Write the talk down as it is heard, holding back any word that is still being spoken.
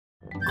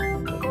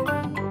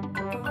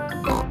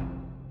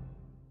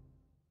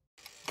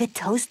The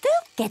toaster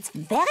gets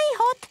very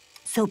hot,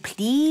 so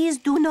please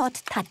do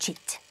not touch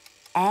it.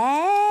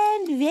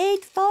 And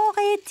wait for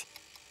it.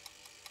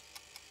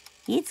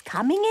 It's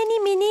coming any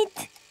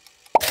minute.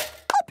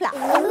 Hoopla!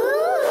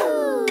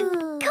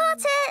 Ooh!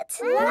 Caught it!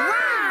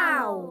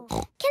 Wow!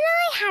 Can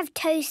I have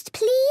toast,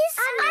 please?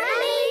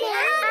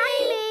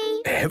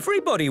 Me.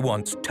 Everybody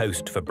wants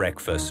toast for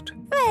breakfast.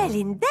 Well,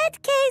 in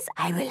that case,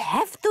 I will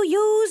have to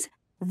use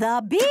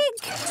the big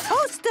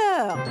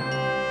toaster.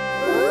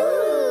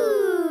 Ooh!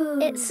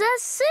 It's a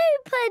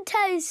super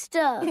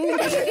toaster.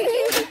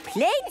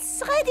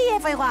 Plates ready,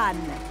 everyone.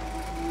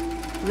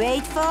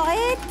 Wait for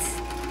it.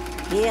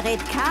 Here it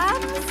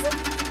comes.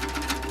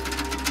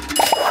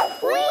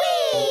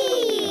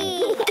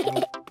 Whee!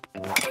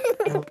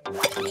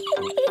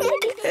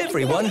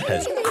 Everyone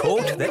has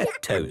caught their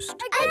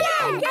toast.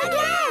 Again!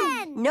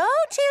 No,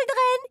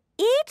 children.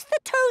 Eat the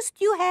toast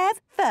you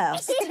have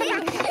first.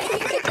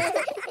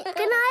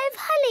 Can I have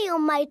honey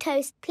on my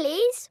toast,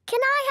 please? Can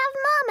I have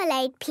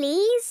marmalade,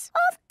 please?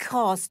 Of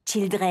course,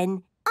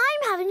 children.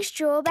 I'm having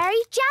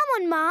strawberry jam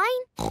on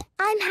mine.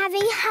 I'm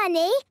having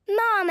honey,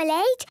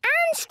 marmalade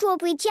and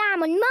strawberry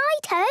jam on my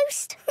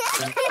toast.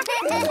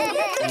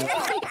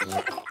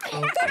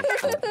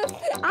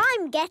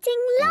 I'm getting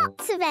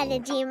lots of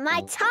energy in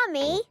my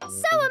tummy.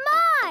 So am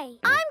I.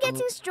 I'm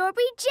getting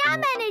strawberry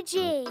jam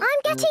energy.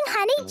 I'm getting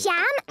honey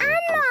jam and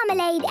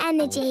marmalade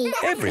energy.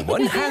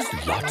 Everyone has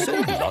lots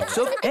and lots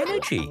of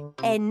energy.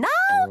 And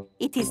now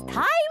it is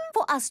time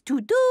for us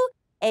to do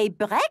a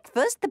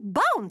breakfast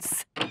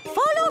bounce.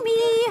 Follow me.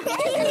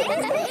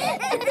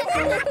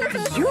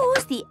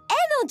 Use the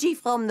energy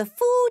from the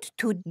food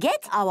to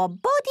get our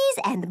bodies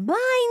and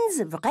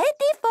minds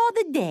ready for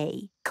the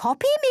day.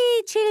 Copy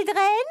me,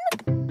 children.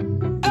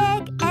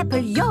 Egg, apple,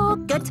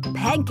 yogurt,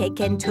 pancake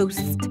and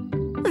toast.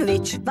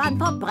 Which one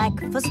for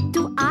breakfast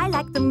do I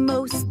like the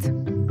most?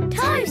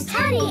 Toast,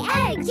 honey,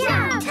 egg,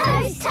 jam,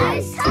 toast,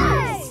 toast,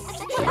 toast.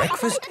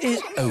 Breakfast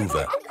is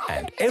over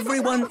and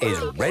everyone is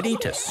ready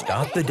to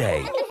start the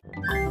day.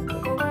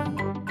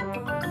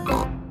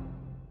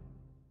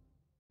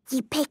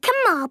 You pick a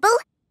marble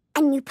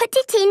and you put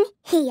it in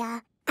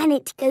here. And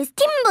it goes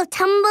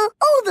timble-tumble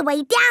all the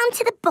way down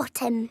to the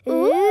bottom.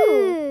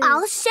 Ooh!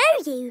 I'll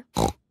show you.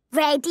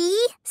 Ready,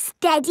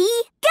 steady,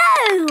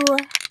 go!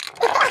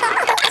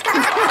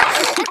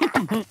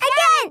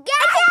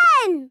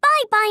 Again!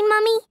 Bye-bye,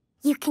 Mummy.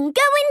 You can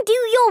go and do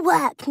your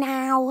work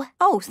now.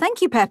 Oh,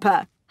 thank you,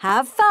 Peppa.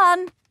 Have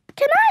fun.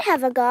 Can I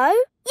have a go?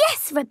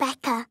 Yes,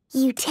 Rebecca.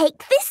 You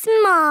take this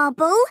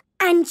marble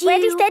and you...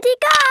 Ready, steady,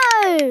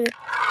 go!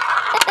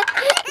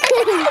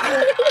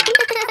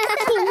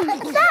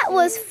 That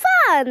was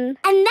fun.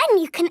 And then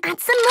you can add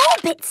some more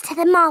bits to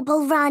the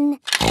marble run.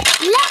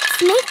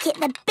 Let's make it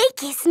the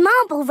biggest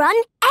marble run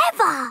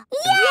ever.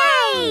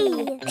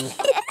 Yay!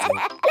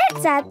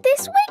 Let's add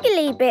this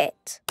wiggly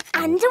bit.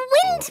 And a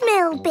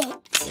windmill bit.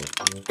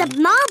 The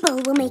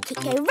marble will make it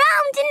go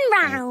round and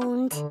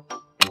round.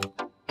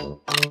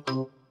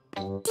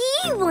 Do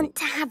you want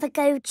to have a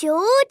go,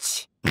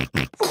 George?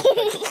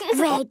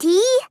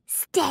 Ready,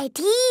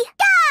 steady,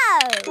 go!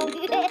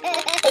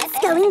 It's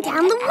going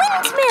down the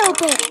windmill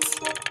bit.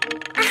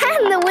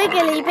 And the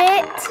wiggly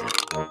bit.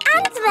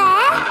 And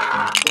there.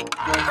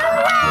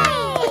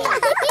 Hooray!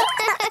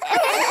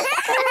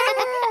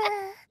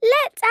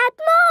 Let's add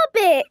more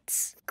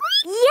bits.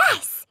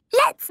 Yes!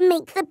 Let's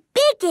make the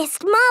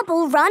biggest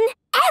marble run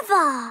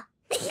ever.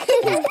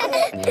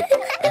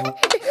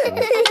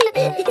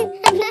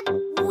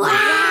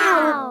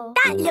 Wow!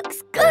 That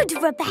looks good,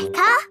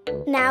 Rebecca.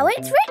 Now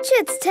it's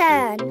Richard's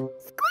turn.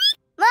 Squeak!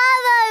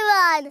 Marble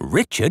run!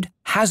 Richard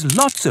has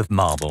lots of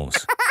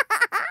marbles.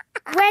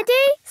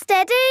 Ready,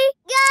 steady,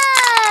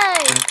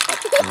 go!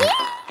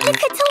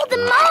 Look at all the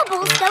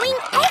marbles going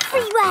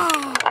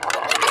everywhere.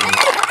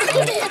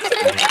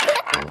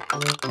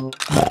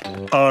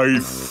 I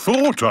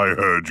thought I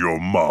heard your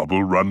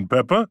marble run,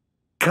 Peppa.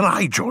 Can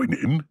I join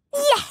in?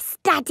 Yes,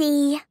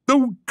 Daddy.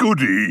 Oh,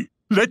 goody.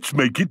 Let's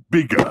make it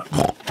bigger.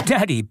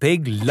 Daddy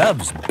Pig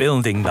loves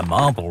building the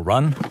marble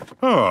run.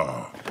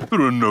 Ah,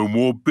 there are no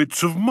more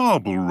bits of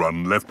marble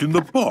run left in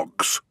the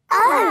box.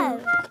 Oh.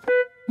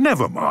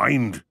 Never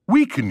mind.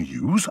 We can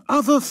use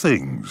other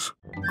things.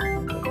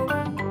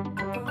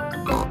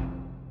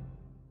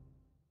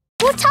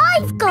 What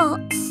I've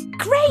got.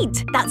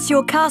 Great! That's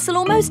your castle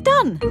almost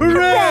done.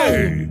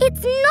 Hooray!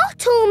 It's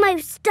not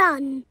almost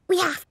done. We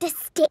have to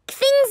stick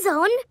things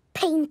on,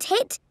 paint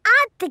it,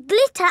 add the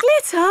glitter.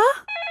 Glitter?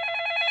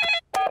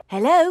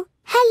 Hello?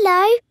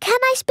 Hello, can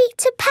I speak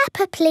to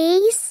Peppa,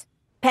 please?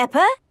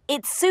 Peppa,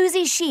 it's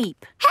Susie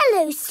Sheep.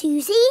 Hello,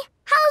 Susie.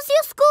 How's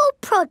your school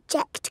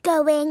project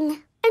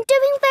going? I'm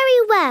doing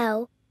very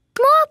well.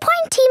 More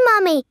pointy,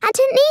 Mummy, and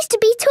it needs to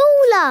be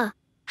taller.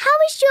 How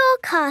is your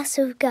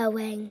castle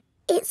going?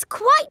 It's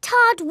quite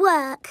hard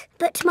work,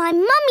 but my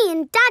Mummy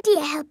and Daddy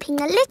are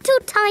helping a little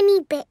tiny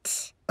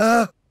bit.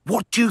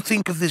 What do you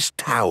think of this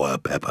tower,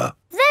 Peppa?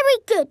 Very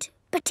good,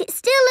 but it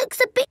still looks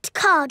a bit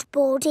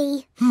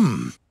cardboardy.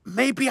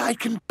 Maybe I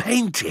can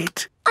paint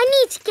it. I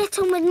need to get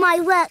on with my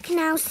work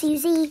now,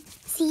 Susie.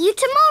 See See you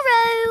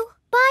tomorrow.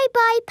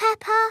 Bye-bye,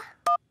 Peppa.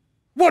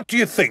 What do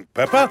you think,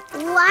 Peppa?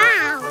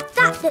 Wow,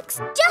 that looks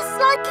just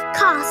like a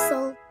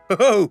castle.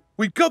 Oh,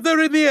 we got there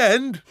in the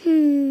end.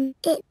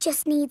 It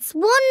just needs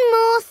one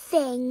more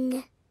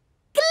thing.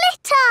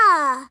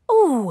 Glitter!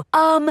 Oh,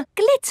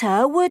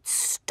 glitter would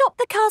stop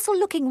the castle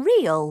looking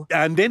real.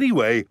 And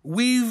anyway,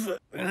 we've,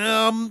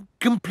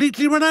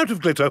 completely run out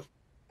of glitter.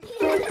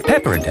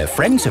 Peppa and her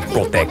friends have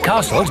brought their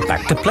castles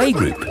back to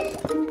playgroup.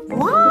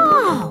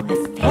 Wow, a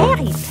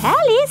fairy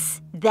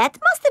palace? That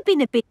must have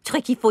been a bit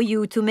tricky for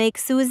you to make,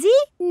 Susie.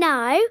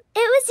 No, it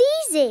was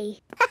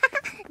easy.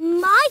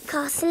 My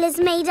castle is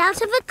made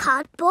out of a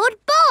cardboard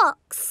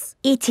box.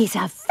 It is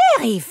a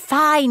very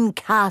fine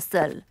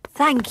castle.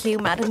 Thank you,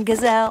 Madame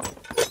Gazelle.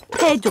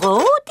 Pedro,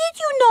 did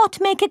you not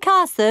make a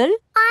castle?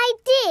 I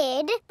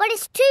did, but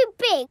it's too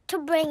big to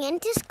bring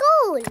into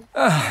school.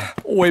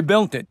 We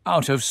built it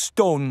out of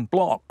stone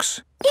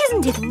blocks.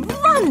 Isn't it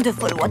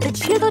wonderful what the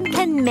children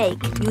can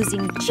make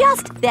using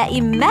just their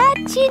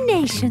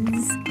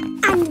imaginations?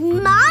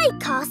 And my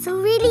castle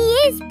really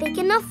is big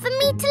enough for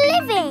me to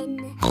live in.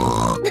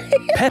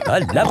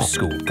 Peppa loves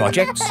school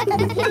projects.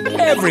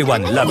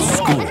 Everyone loves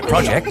school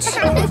projects.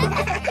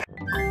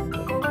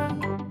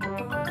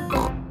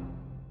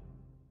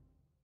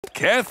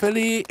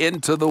 Carefully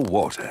into the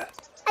water.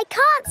 I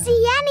can't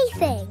see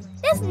anything.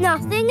 There's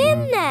nothing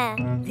in there.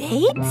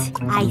 Wait,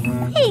 I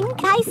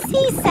think I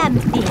see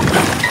something.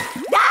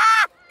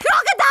 Ah!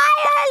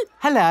 Crocodile!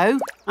 Hello,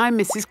 I'm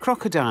Mrs.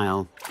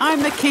 Crocodile.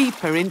 I'm the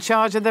keeper in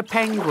charge of the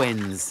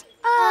penguins.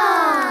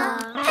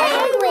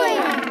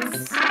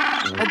 Penguins!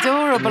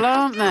 Adorable,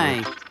 aren't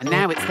they? And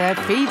now it's their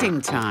feeding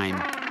time.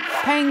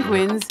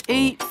 Penguins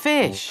eat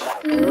fish.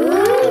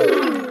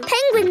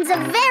 Penguins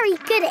are very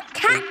good at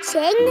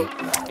catching.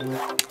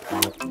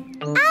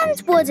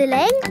 And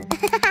waddling.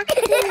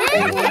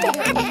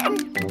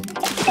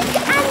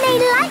 And they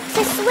like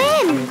to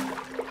swim.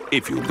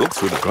 If you look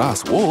through the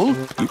glass wall,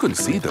 you can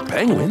see the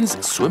penguins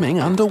swimming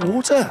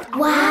underwater.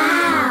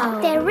 Wow!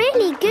 They're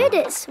really good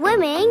at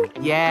swimming.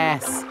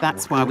 Yes,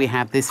 that's why we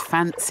have this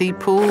fancy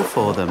pool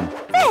for them.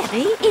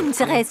 Very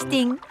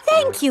interesting.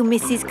 Thank you,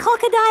 Mrs.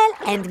 Crocodile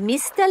and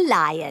Mr.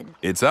 Lion.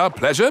 It's our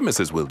pleasure,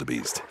 Mrs.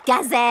 Wildebeest.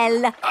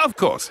 Gazelle. Of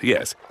course,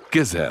 yes.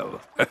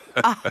 Gazelle.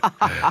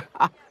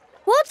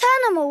 What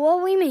animal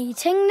are we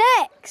meeting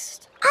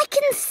next? I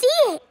can see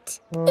it.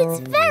 It's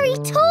very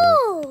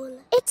tall.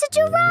 It's a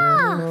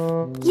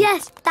giraffe.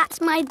 Yes,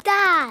 that's my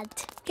dad.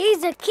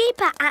 He's a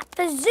keeper at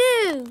the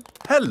zoo.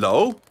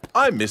 Hello,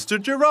 I'm Mr.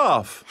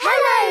 Giraffe.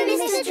 Hello,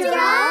 Mr.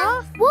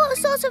 Giraffe. What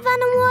sort of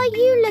animal are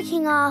you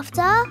looking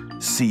after?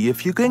 See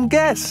if you can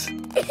guess.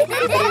 Look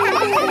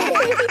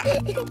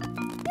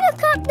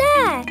up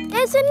there.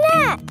 There's a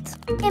net.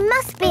 It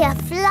must be a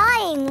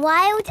flying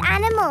wild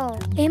animal.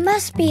 It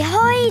must be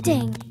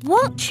hiding,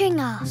 watching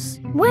us,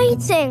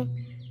 waiting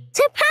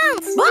to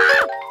pounce.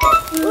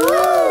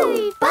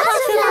 Ooh,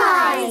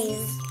 butterflies!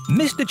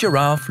 Mr.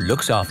 Giraffe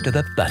looks after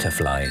the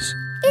butterflies.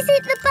 Is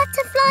it the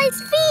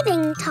butterflies'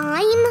 feeding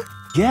time?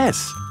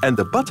 Yes, and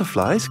the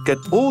butterflies get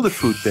all the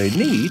food they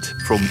need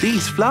from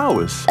these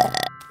flowers.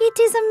 It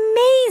is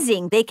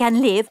amazing they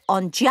can live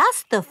on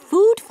just the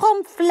food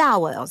from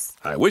flowers.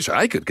 I wish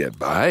I could get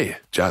by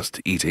just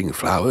eating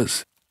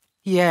flowers.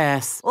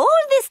 Yes. All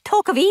this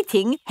talk of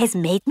eating has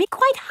made me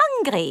quite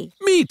hungry.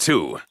 Me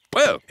too.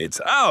 Well, it's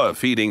our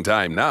feeding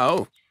time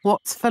now.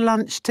 What's for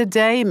lunch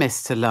today,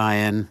 Mr.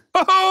 Lion?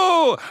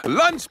 Oh,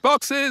 lunch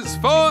boxes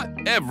for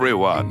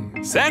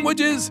everyone.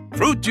 Sandwiches,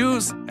 fruit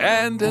juice,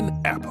 and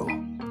an apple.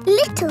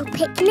 Little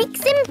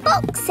picnics in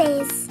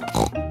boxes.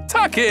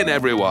 Tuck in,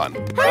 everyone.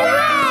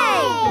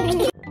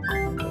 Hooray!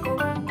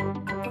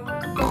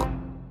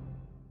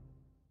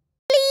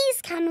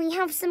 Please, can we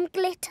have some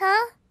glitter?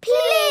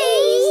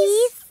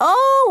 Please?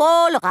 Oh,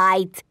 all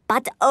right.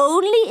 But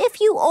only if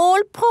you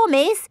all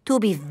promise to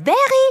be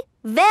very,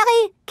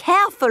 very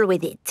careful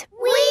with it.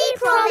 We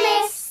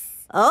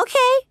promise.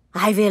 Okay,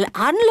 I will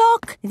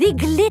unlock the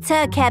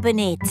glitter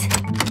cabinet.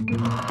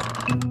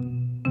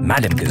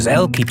 Madame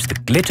Gazelle keeps the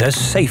glitter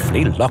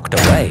safely locked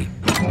away.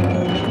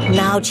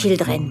 Now,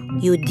 children,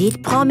 you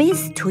did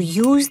promise to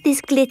use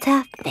this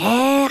glitter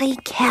very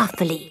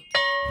carefully.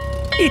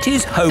 It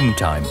is home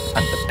time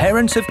and the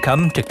parents have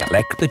come to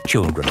collect the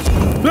children.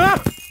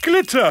 Ah!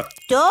 Glitter!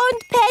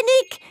 Don't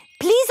panic.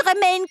 Please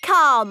remain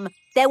calm.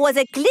 There was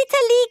a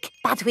glitter leak,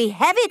 but we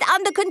have it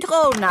under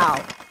control now.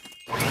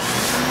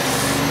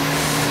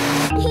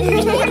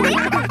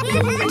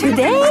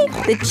 Today,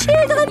 the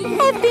children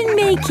have been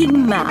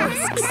making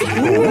masks.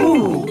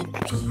 Ooh.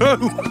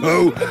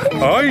 Oh,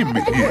 I'm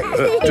here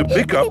to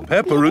pick up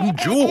Peppa and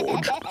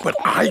George, but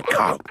I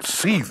can't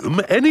see them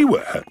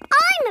anywhere.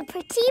 I'm a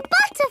pretty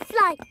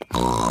butterfly.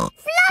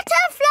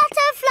 Flutter,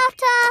 flutter,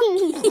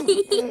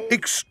 flutter.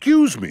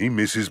 Excuse me,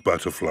 Mrs.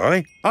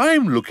 Butterfly.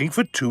 I'm looking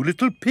for two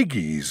little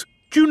piggies.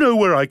 Do you know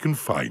where I can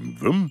find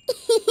them?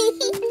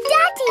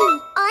 Daddy,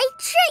 I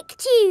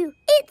tricked you.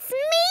 It's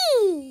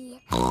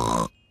me.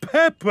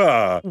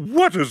 Peppa!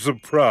 What a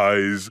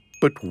surprise!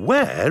 But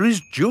where is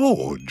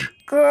George?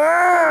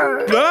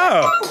 Grrr.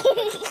 Ah!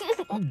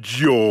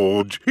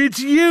 George, it's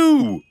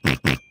you!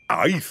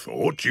 I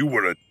thought you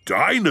were a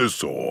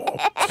dinosaur.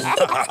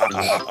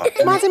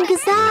 Madam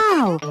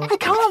Gazelle, I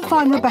can't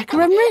find Rebecca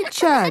and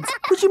Richard.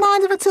 Would you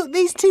mind if I took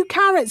these 2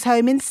 carrots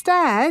home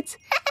instead?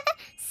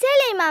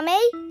 Silly, Mummy.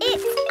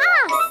 It's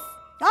us.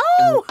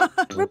 Oh,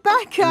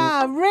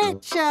 Rebecca,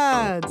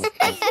 Richard.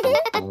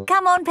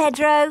 Come on,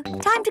 Pedro.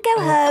 Time to go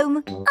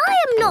home. I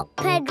am not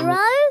Pedro.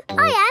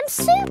 I am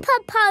Super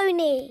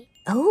Pony.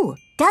 Oh,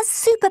 does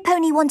Super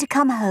Pony want to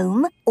come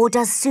home? Or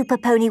does Super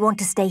Pony want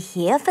to stay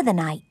here for the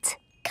night?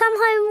 Come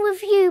home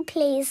with you,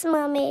 please,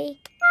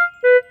 Mummy.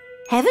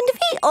 Haven't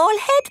we all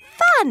had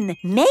fun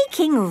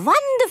making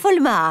wonderful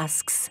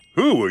masks?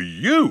 Who are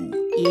you?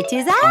 It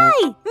is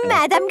I,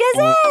 Madame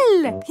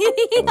Gazelle.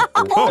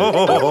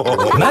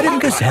 Madame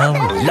Gazelle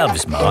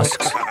loves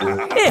masks.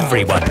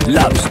 Everyone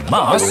loves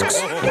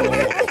masks.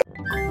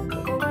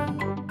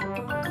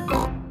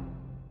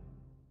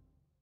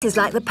 It is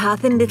like the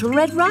path in Little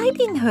Red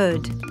Riding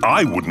Hood.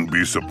 I wouldn't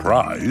be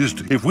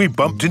surprised if we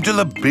bumped into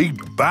the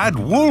big bad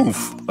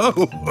wolf.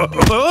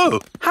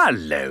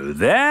 Hello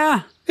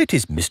there. It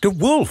is Mr.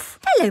 Wolf.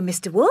 Hello,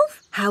 Mr.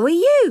 Wolf. How are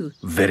you?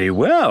 Very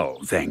well,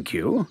 thank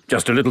you.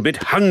 Just a little bit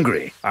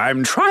hungry.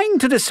 I'm trying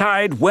to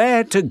decide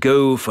where to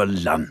go for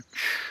lunch.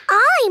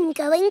 I'm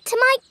going to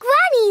my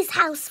granny's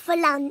house for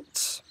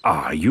lunch.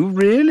 Are you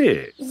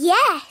really?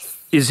 Yes.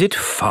 Is it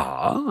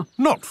far?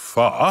 Not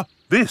far.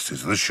 This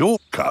is the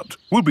shortcut.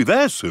 We'll be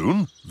there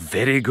soon.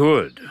 Very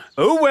good.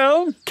 Oh,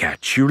 well,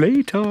 catch you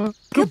later.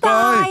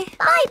 Goodbye.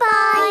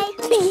 Bye-bye.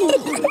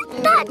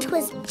 That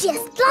was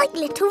just like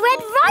Little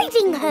Red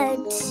Riding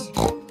Hood.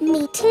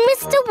 Meeting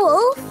Mr.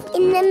 Wolf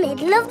in the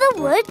middle of the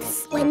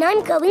woods when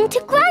I'm going to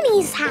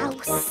Granny's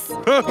house.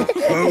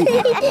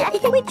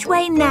 Which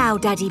way now,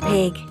 Daddy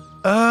Pig?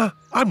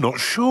 I'm not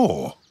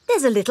sure.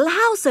 There's a little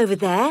house over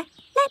there.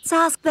 Let's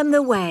ask them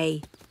the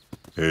way.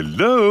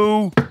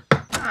 Hello?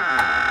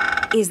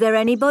 Is there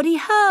anybody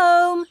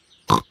home?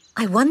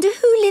 I wonder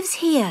who lives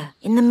here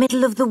in the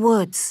middle of the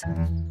woods.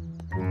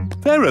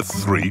 There are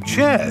 3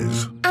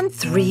 chairs. And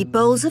 3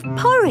 bowls of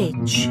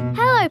porridge.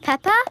 Hello,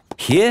 Peppa.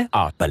 Here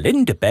are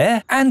Belinda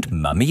Bear and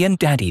Mummy and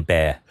Daddy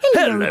Bear.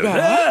 Hello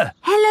there.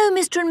 Hello,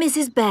 Mr. and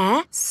Mrs.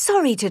 Bear.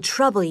 Sorry to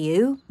trouble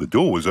you. The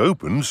door was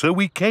open, so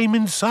we came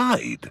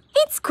inside.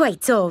 It's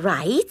quite all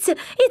right.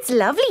 It's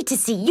lovely to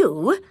see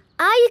you.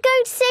 Are you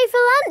going to stay for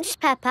lunch,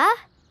 Peppa?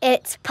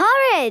 It's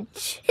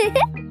porridge.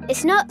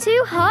 It's not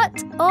too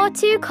hot or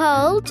too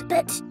cold,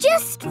 but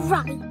just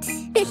right.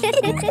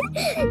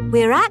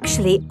 We're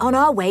actually on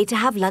our way to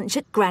have lunch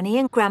at Granny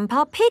and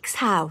Grandpa Pig's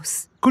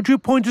house. Could you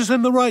point us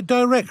in the right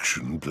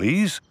direction,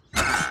 please?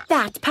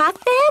 That path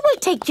there will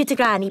take you to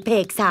Granny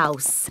Pig's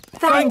house.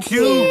 Thank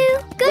you.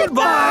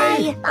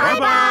 Goodbye.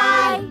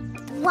 Bye-bye.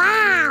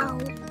 Wow,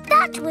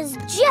 that was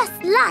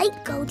just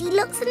like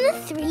Goldilocks and the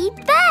 3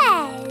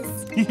 bears.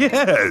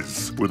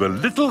 Yes, with a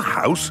little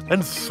house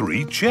and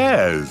 3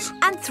 chairs.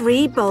 And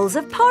 3 bowls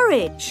of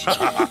porridge. We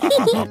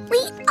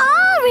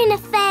are in a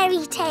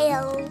fairy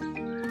tale.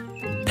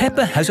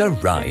 Peppa has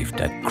arrived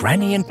at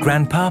Granny and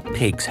Grandpa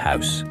Pig's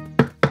house.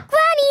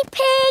 Granny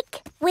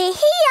Pig, we're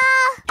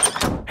here.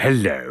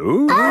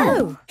 Hello?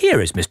 Oh. Here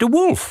is Mr.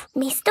 Wolf.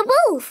 Mr.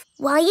 Wolf,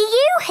 why are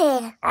you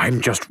here?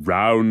 I'm just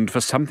round for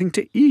something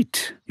to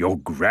eat. Your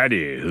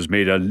granny has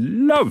made a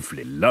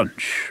lovely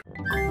lunch.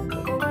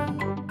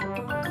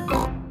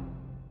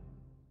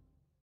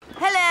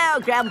 Hello,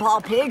 Grandpa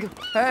Pig.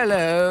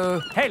 Hello.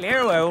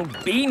 Hello,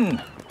 old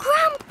bean.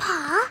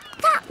 Grandpa,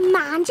 that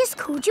man just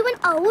called you an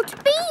old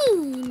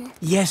bean.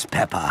 Yes,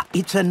 Peppa.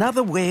 It's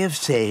another way of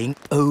saying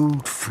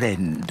old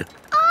friend.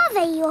 Are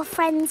they your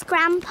friends,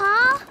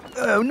 Grandpa?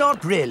 Oh,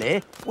 not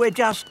really. We're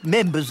just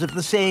members of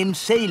the same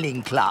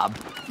sailing club.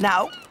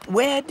 Now,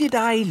 where did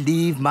I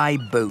leave my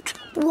boat?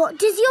 What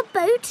does your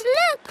boat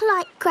look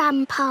like,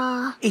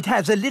 Grandpa? It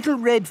has a little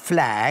red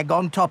flag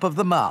on top of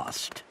the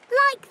mast.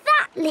 Like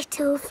that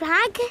little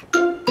flag?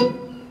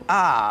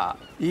 Ah,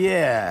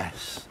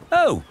 yes.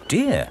 Oh,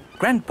 dear.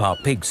 Grandpa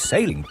Pig's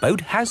sailing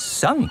boat has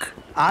sunk.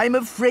 I'm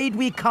afraid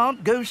we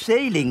can't go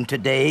sailing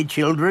today,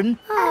 children.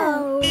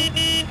 Oh.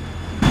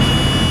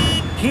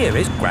 Here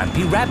is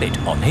Grampy Rabbit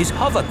on his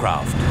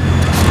hovercraft.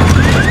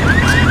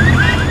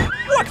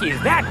 What is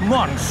that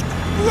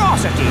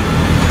monstrosity?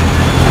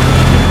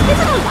 Is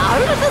it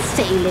allowed at the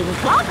sailing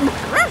club?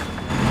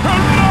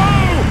 Hello!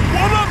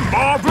 What a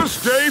marvellous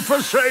day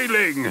for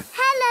sailing!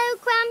 Hello,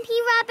 Grampy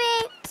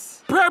Rabbit.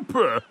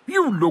 Peppa,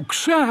 you look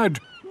sad.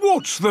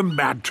 What's the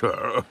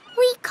matter?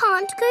 We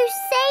can't go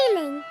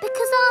sailing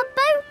because our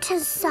boat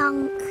has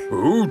sunk.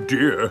 Oh,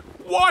 dear.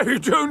 Why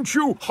don't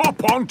you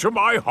hop onto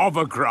my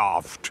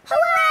hovercraft?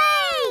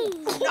 Hooray!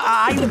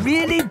 I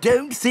really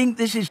don't think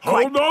this is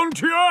quite... Hold on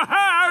to your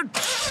hat!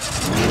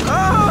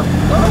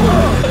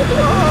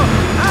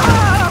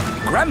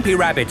 Grampy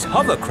Rabbit's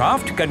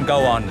hovercraft can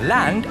go on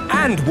land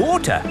and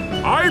water.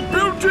 I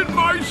built it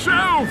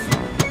myself!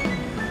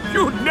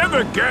 You'd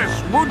never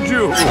guess, would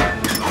you?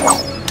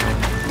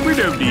 We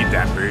don't need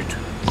that bit.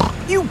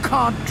 You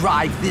can't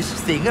drive this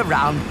thing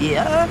around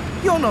here.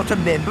 You're not a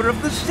member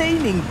of the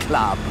sailing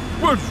club.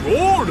 But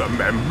you're a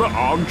member,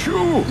 aren't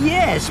you?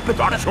 Yes, but...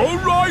 That's all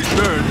right,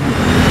 then.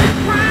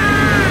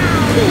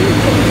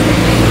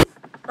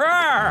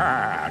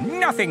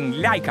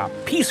 Nothing like a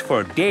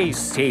peaceful day's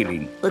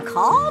sailing. The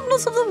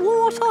calmness of the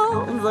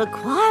water, the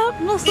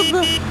quietness of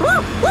the...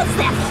 Oh, what's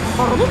that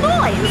horrible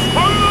noise?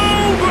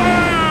 Hello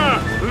there!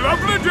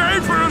 Lovely day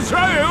for a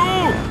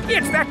sail!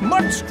 It's that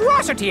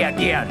monstrosity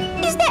again.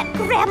 Is that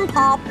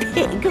Grandpa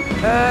Pig?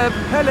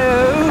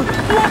 Hello?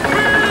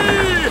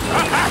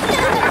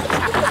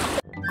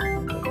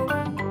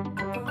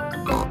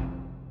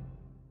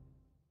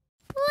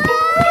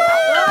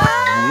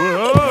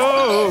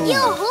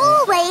 Your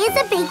hallway is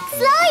a big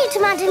slide,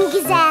 Madame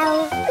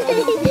Gazelle.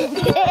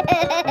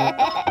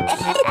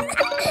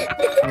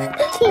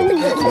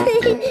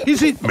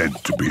 Is it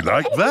meant to be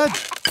like that?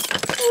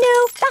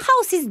 No, the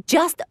house is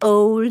just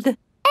old.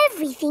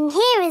 Everything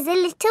here is a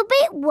little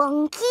bit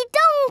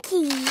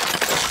wonky-donkey.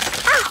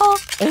 Aha!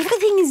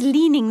 Everything is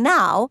leaning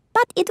now,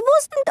 but it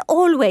wasn't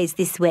always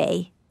this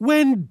way.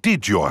 When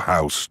did your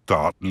house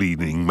start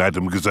leaning,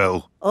 Madame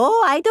Gazelle?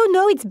 Oh, I don't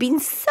know. It's been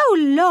so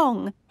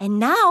long. And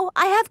now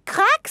I have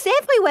cracks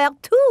everywhere,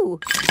 too.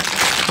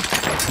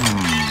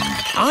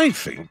 I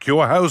think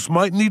your house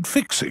might need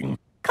fixing.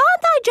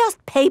 Can't I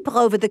just paper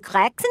over the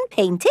cracks and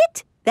paint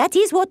it? That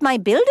is what my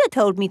builder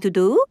told me to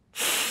do.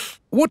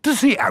 What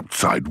does the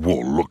outside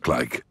wall look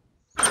like?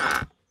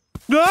 Ah,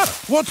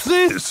 what's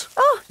this?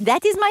 Oh,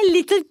 that is my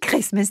little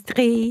Christmas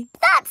tree.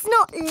 That's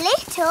not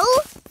little,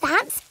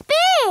 that's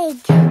big.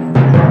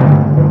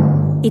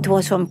 It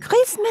was from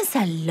Christmas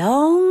a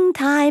long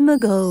time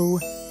ago.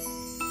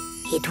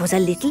 It was a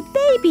little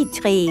baby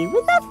tree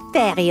with a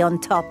fairy on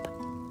top.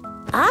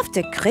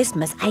 After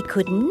Christmas, I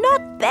could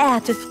not bear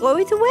to throw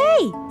it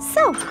away,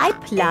 so I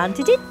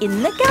planted it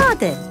in the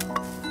garden.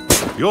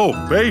 Your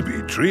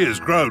baby tree has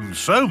grown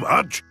so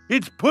much,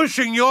 it's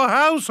pushing your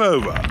house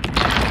over.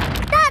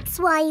 That's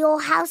why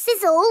your house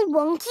is all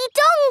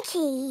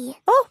wonky-donkey.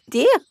 Oh,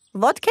 dear.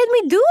 What can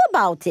we do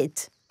about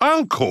it?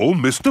 I'll call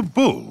Mr.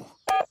 Bull.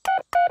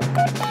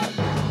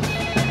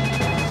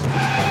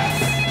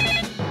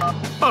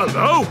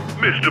 Hello,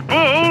 Mr.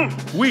 Bull.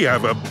 We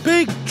have a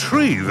big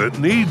tree that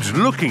needs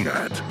looking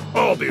at.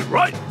 I'll be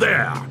right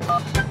there.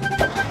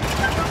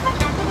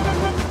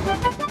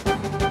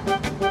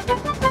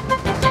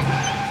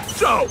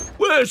 So,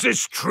 where's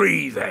this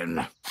tree,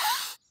 then?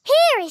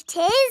 Here it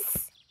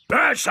is.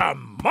 That's a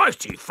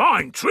mighty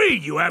fine tree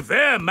you have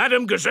there,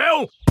 Madame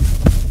Gazelle.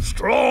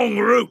 Strong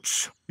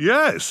roots.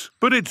 Yes,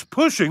 but it's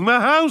pushing the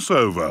house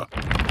over.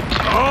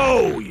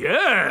 Oh,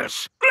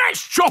 yes.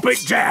 Let's chop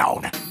it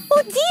down.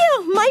 Oh,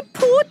 dear, my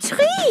poor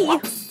tree.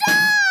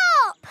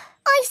 Stop!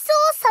 I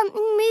saw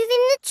something move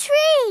in the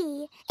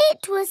tree.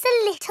 It was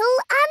a little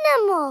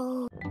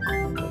animal.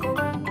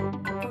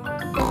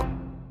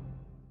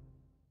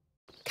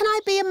 Can I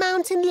be a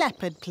mountain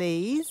leopard,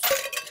 please?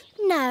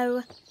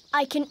 No,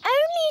 I can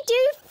only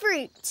do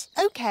fruit.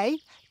 OK.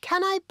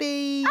 Can I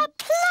be... A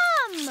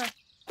plum!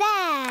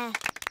 There.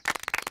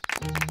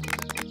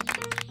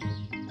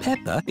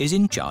 Peppa is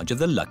in charge of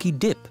the lucky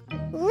dip.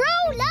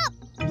 Roll up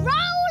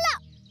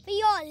for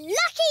your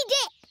lucky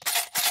dip.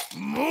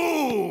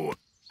 Moo!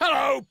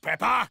 Hello,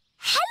 Peppa.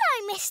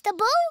 Hello, Mr.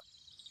 Bull.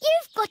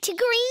 You've got a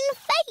green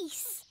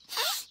face.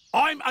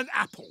 I'm an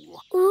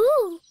apple.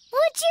 Ooh,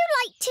 would you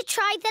like to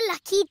try the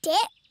lucky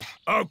dip?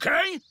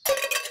 OK.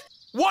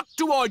 What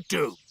do I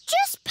do?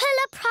 Just pull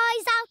a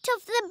prize out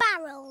of the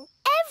barrel.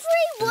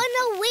 Everyone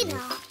a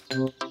winner.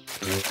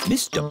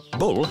 Mr.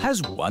 Bull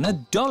has won a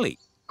dolly.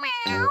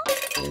 Meow.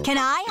 Can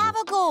I have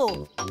a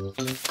go?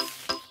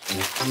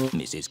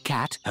 Mrs.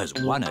 Cat has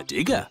won a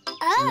digger.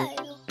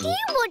 Oh, do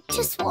you want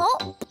to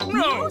swap?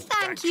 No,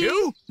 thank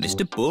you.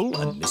 Mr. Bull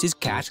and Mrs.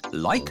 Cat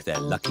like their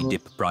lucky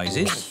dip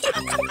prizes.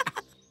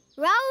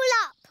 Roll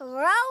up.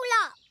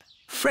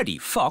 Freddie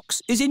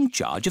Fox is in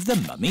charge of the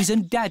mummies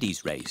and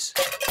daddies race.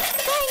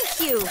 Thank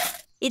you.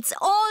 It's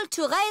all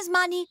to raise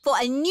money for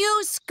a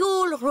new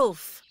school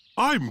roof.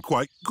 I'm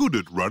quite good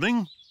at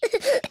running.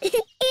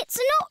 It's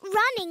not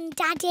running,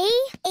 Daddy.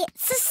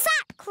 It's a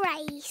sack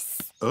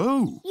race.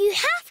 Oh. You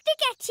have to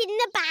get in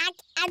the bag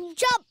and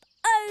jump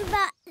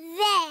over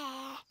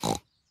there.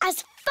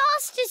 As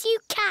fast as you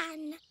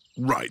can.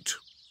 Right.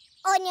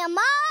 On your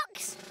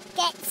marks,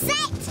 get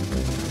set,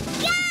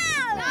 go!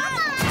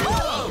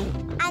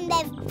 And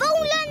they've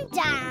fallen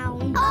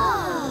down.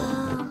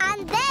 Oh!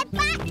 And they're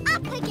back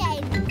up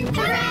again.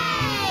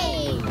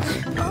 Hooray!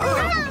 Come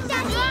on,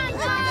 Daddy!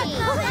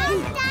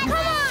 Come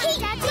on,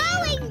 keep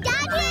going,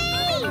 Daddy!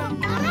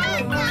 Come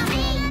on,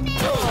 Daddy!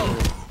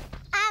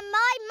 And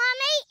my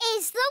mummy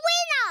is the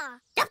winner!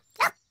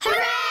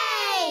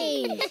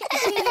 Hooray!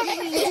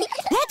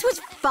 That was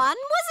fun,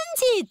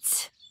 wasn't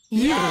it?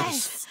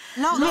 Yes.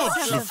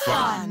 Lots of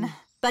fun.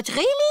 But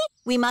really,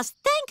 we must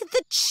thank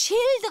the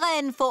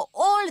children for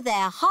all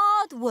their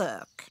hard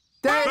work.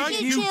 Thank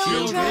you,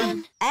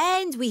 children.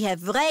 And we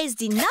have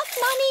raised enough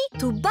money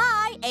to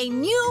buy a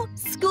new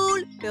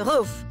school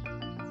roof.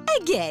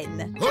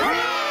 again.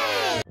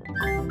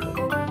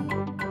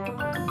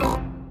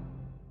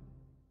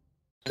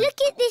 Look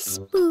at this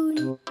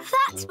spoon.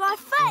 That's my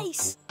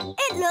face.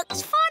 It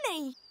looks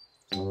funny.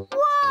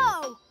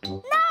 Whoa!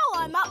 Now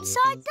I'm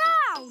upside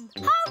down.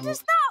 How does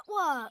that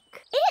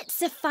work?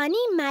 It's a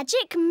funny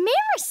magic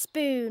mirror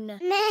spoon.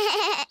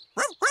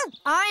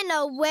 I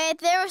know where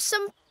there are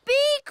some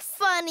big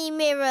funny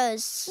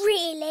mirrors.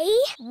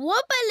 Really?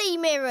 Wobbly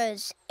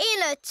mirrors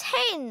in a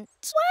tent.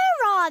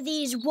 Where are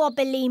these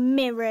wobbly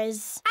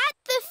mirrors? At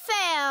the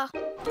fair.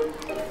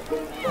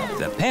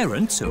 The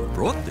parents have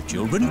brought the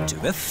children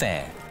to a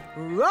fair.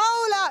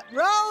 Roll up,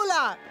 roll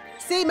up.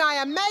 See my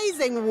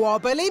amazing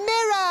wobbly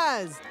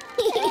mirrors.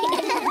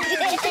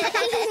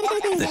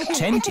 The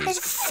tent is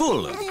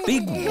full of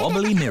big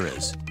wobbly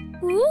mirrors.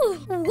 Ooh,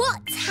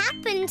 what's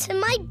happened to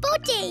my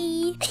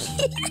body?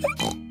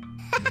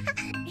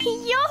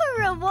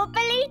 You're a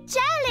wobbly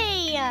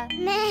jelly.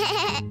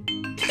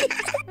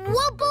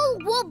 Wobble,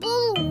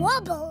 wobble,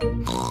 wobble.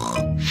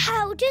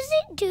 How does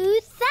it do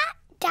that,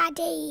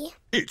 Daddy?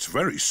 It's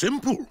very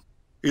simple.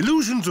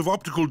 Illusions of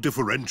optical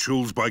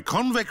differentials by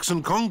convex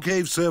and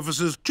concave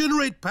surfaces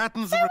generate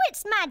patterns... So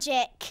it's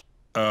magic?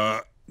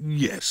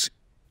 Yes,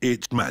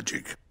 it's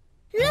magic.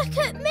 Look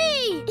at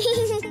me!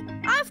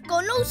 I've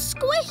gone all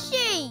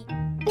squishy.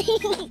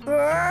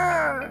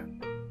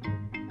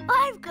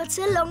 I've got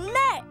a long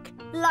neck,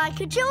 like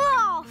a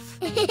giraffe.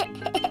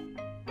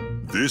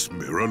 This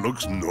mirror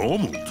looks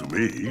normal to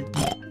me.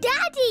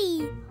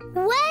 Daddy,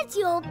 where's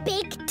your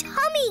big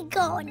tummy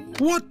gone?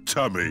 What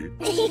tummy?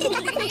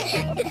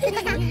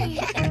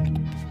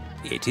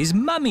 It is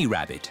Mummy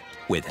Rabbit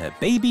with her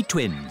baby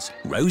twins,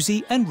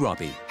 Rosie and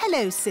Robbie.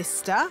 Hello,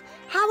 sister.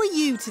 How are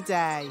you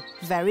today?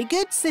 Very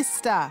good,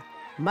 sister.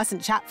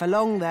 Mustn't chat for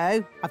long,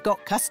 though. I've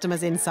got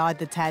customers inside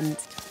the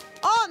tent.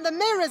 Aren't the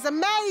mirrors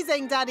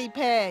amazing, Daddy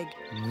Pig?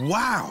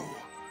 Wow!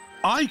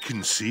 I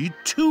can see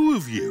two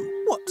of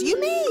you. What do you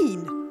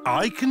mean?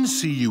 I can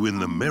see you in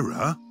the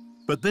mirror,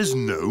 but there's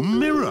no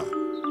mirror.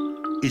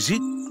 Is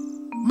it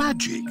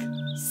magic?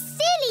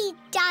 Silly,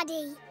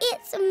 Daddy.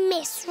 It's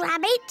Miss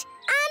Rabbit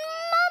and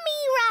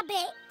Mummy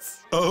Rabbit.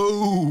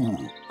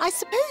 Oh! I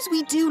suppose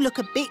we do look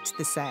a bit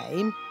the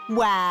same.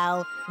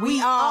 Well,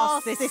 we are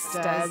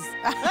sisters.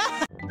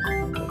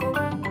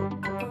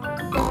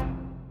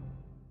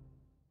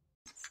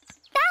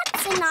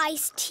 That's a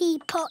nice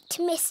teapot,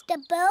 Mr.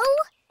 Bull.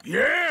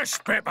 Yes,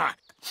 Peppa.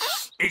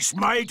 It's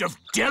made of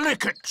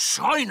delicate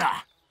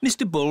china.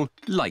 Mr. Bull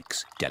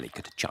likes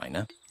delicate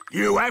china.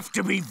 You have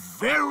to be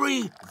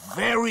very,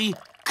 very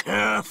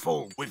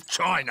careful with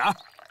china.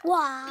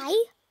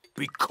 Why?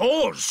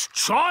 Because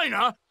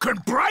china can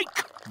break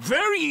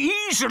very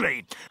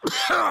easily.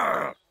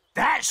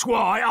 That's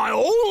why I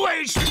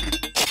always...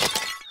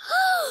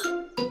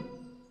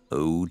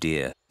 Oh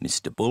dear,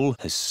 Mr. Bull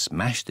has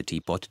smashed the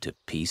teapot to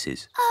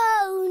pieces.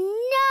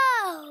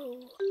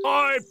 Oh, no!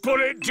 I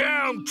put it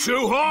down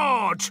too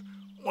hard.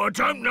 I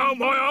don't know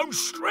my own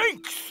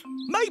strength.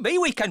 Maybe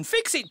we can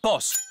fix it,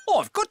 boss.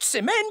 I've got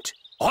cement.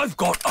 I've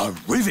got a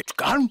rivet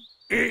gun.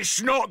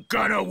 It's not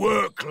gonna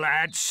work,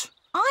 lads.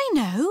 I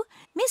know.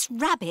 Miss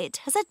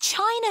Rabbit has a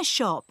china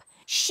shop.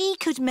 She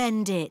could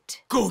mend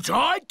it. Good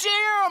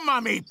idea,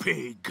 Mummy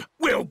Pig.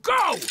 We'll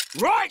go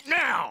right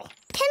now.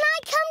 Can I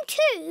come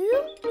too?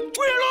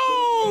 We'll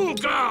all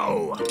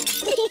go.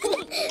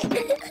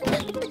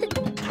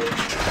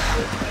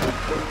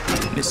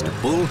 Mr.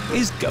 Bull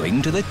is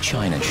going to the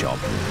china shop.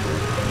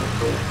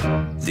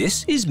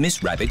 This is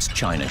Miss Rabbit's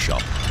china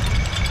shop.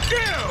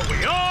 Here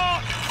we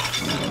are.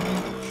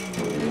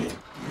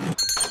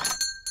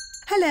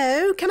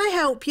 Hello, can I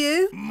help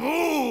you?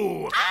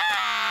 Moo!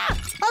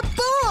 A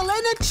bull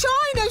in a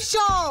china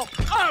shop!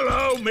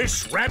 Hello,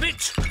 Miss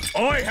Rabbit.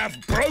 I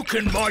have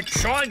broken my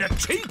china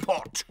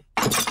teapot.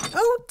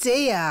 Oh,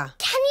 dear.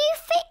 Can you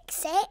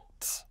fix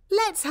it?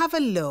 Let's have a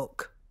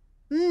look.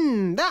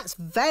 That's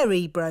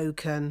very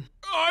broken.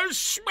 I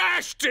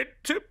smashed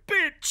it to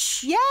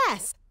bits.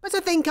 Yes, but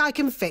I think I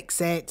can fix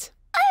it.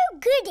 Oh,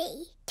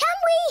 goody. Can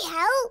we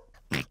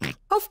help?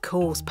 Of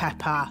course,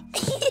 Peppa.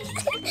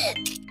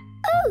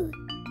 Oh,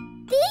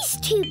 these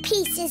two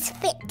pieces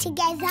fit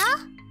together.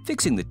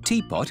 Fixing the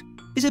teapot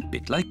is a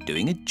bit like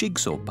doing a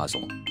jigsaw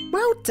puzzle.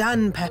 Well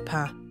done,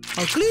 Peppa.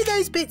 I'll glue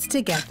those bits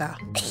together.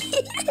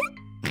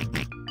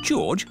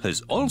 George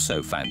has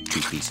also found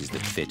two pieces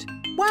that fit.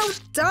 Well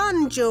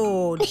done,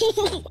 George.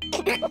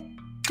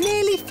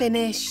 Nearly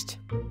finished.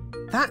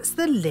 That's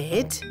the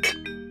lid.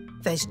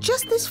 There's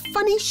just this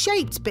funny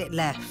shaped bit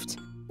left.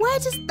 Where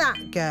does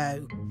that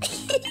go?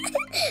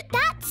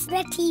 That's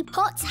the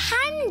teapot's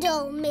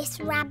handle, Miss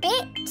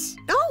Rabbit.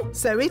 Oh,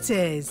 so it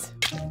is.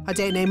 I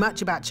don't know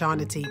much about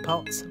china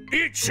teapots.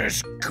 It's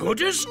as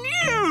good as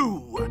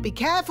new. Be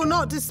careful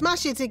not to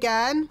smash it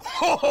again.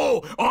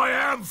 Oh, I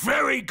am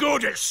very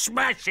good at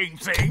smashing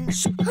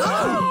things.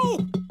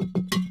 Oh!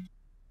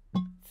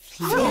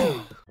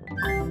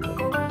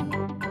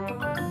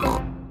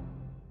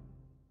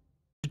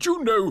 Did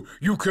you know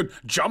you can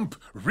jump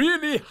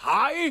really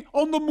high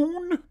on the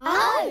moon?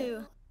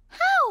 Oh!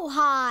 How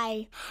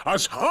high?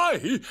 As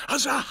high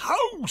as a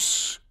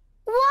house.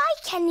 Why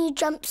can you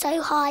jump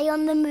so high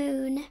on the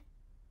moon?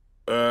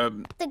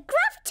 The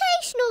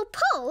gravitational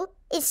pull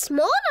is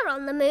smaller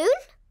on the moon.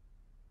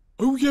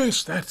 Oh,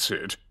 yes, that's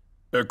it.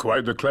 They're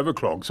quite the clever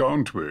clogs,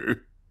 aren't we?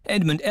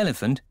 Edmund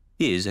Elephant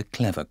is a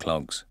clever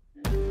clogs.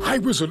 I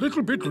was a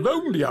little bit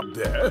lonely up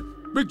there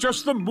with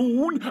just the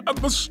moon and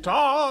the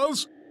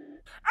stars.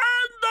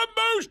 And the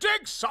most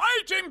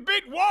exciting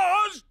bit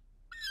was...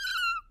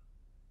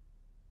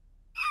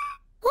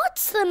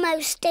 What's the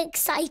most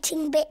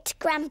exciting bit,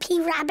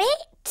 Grampy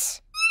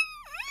Rabbit?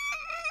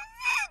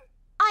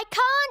 I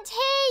can't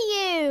hear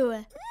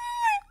you.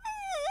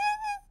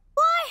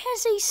 Why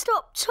has he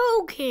stopped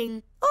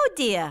talking? Oh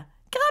dear,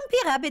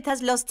 Grampy Rabbit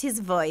has lost his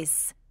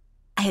voice.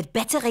 I had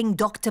better ring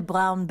Dr.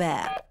 Brown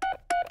Bear.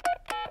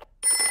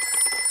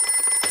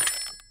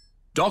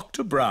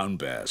 Dr. Brown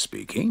Bear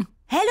speaking.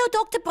 Hello,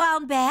 Dr.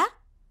 Brown Bear.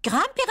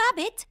 Grampy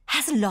Rabbit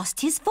has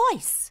lost his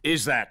voice.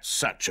 Is that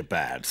such a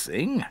bad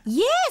thing?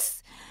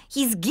 Yes,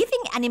 he's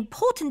giving an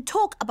important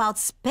talk about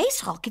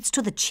space rockets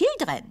to the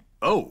children.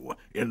 Oh,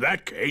 in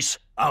that case,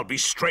 I'll be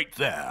straight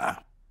there.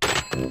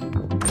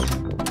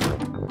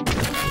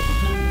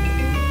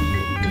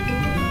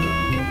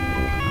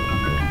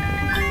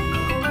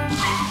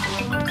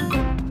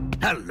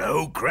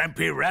 Hello,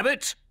 Grampy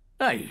Rabbit.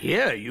 I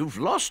hear you've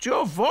lost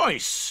your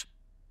voice.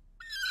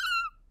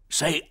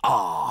 Say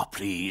ah,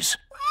 please.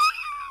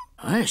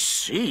 I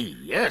see,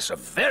 yes, a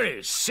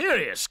very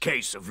serious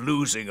case of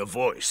losing a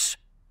voice.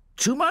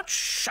 Too much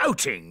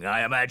shouting,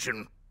 I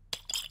imagine.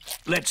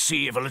 Let's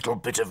see if a little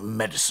bit of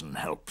medicine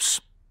helps.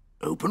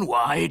 Open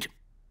wide.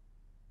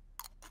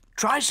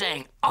 Try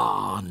saying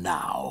ah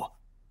now.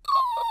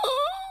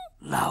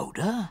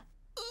 Louder.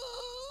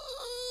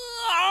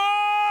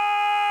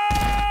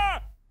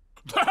 Ah!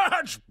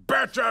 That's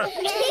better!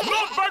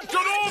 Not back to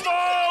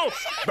normal!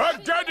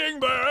 But getting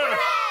there!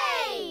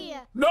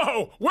 Hooray!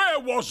 Now, where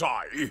was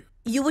I?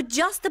 You were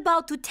just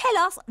about to tell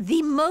us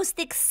the most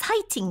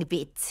exciting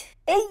bit.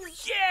 Oh,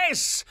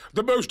 yes!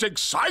 The most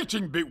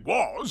exciting bit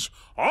was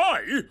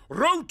I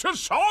wrote a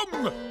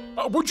song.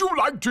 Would you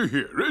like to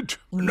hear it?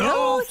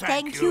 No,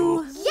 thank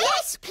you.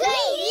 Yes,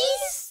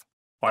 please!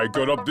 I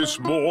got up this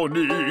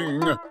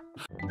morning.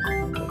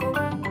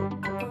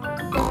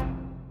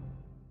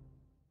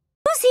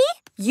 Susie,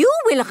 you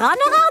will run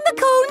around the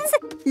cones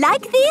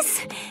like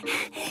this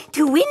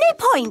to win a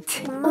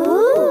point.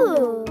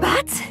 Ooh!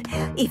 But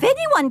if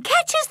anyone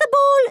catches the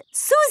ball,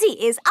 Susie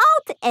is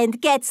out and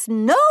gets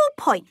no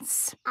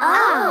points.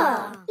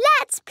 Ah!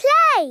 Let's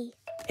play!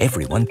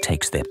 Everyone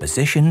takes their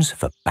positions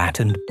for bat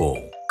and ball.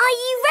 Are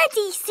you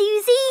ready,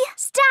 Susie?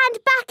 Stand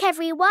back,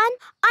 everyone.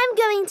 I'm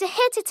going to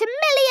hit it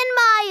 1,000,000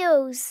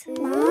 miles.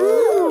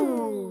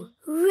 Ooh!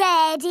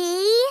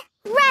 Ready?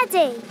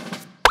 Ready!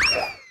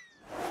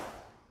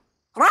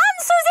 Run,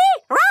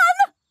 Susie,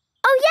 run!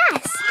 Oh,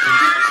 yes!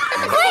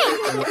 Quick!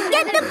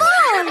 Get the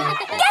ball!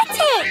 Get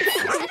it!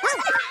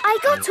 I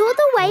got all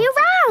the way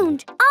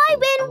around. I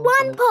win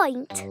 1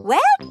 point.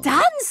 Well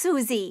done,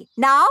 Susie.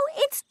 Now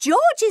it's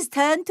George's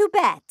turn to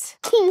bat.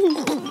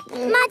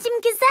 Madam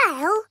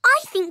Gazelle,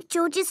 I think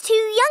George is too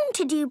young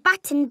to do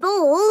bat and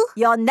ball.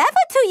 You're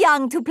never too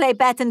young to play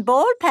bat and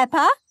ball,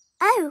 Peppa.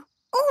 Oh,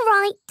 all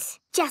right.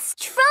 Just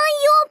try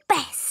your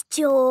best,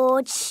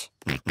 George.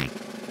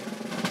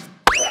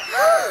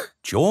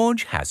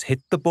 George has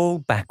hit the ball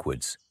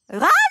backwards.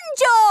 Run,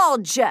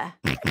 George! Get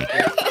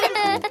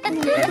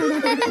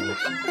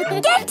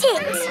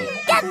it!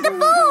 Get the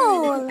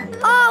ball!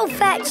 I'll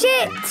fetch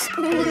it!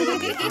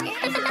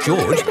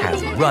 George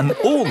has run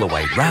all the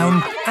way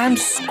round and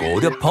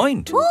scored a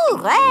point.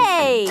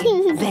 Hooray!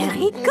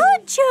 Very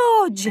good,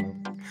 George.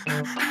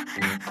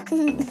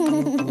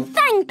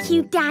 Thank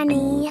you,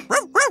 Danny.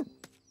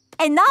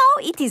 And now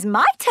it is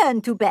my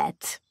turn to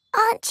bet.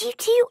 Aren't you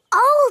too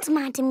old,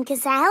 Madam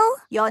Gazelle?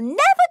 You're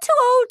never too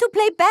old to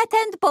play bat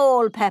and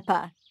ball,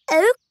 Peppa.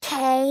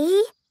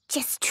 OK.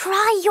 Just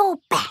try your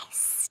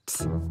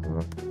best.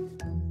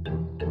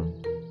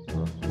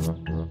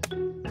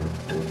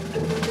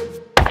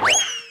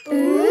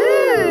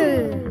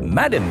 Ooh.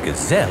 Madam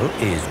Gazelle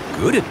is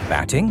good at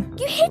batting.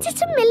 You hit it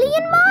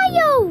 1,000,000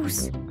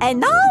 miles. And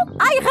now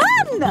I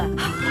run!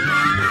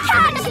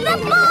 Catch the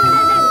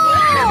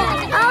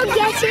ball! I'll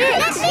get it.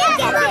 Let me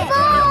get the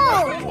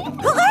ball!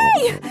 Hooray!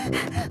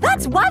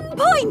 That's 1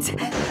 point.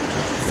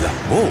 The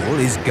ball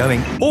is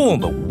going all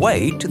the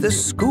way to the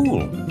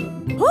school.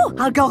 Oh,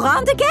 I'll go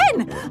round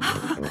again.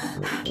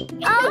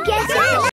 I'll get it.